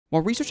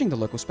While researching the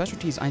local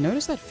specialties, I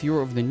noticed that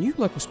fewer of the new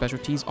local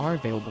specialties are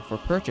available for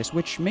purchase,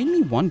 which made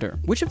me wonder,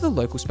 which of the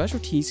local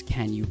specialties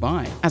can you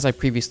buy? As I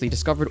previously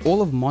discovered,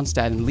 all of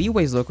Mondstadt and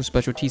Liyue's local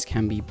specialties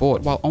can be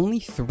bought, while only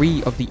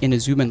 3 of the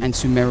Inazuma and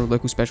Sumeru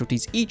local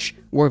specialties each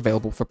were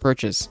available for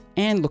purchase.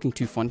 And looking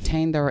to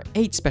Fontaine, there are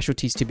 8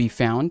 specialties to be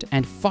found,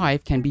 and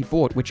 5 can be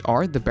bought, which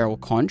are the Beryl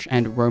Conch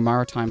and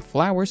Romaritime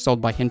flowers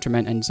sold by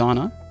Hinterman and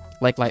Xana,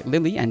 Lakelight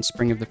Lily and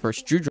Spring of the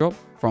First Dewdrop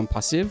from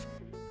Pahsiv,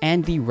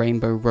 and the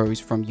Rainbow Rose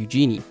from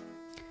Eugenie.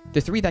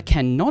 The 3 that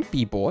cannot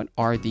be bought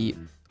are the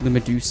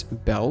Lumidouce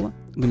Bell,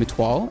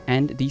 Lumitoile,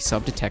 and the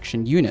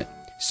Subdetection Unit.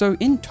 So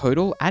in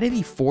total, out of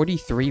the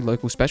 43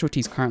 local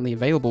specialties currently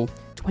available,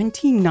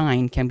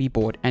 29 can be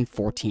bought and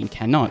 14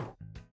 cannot.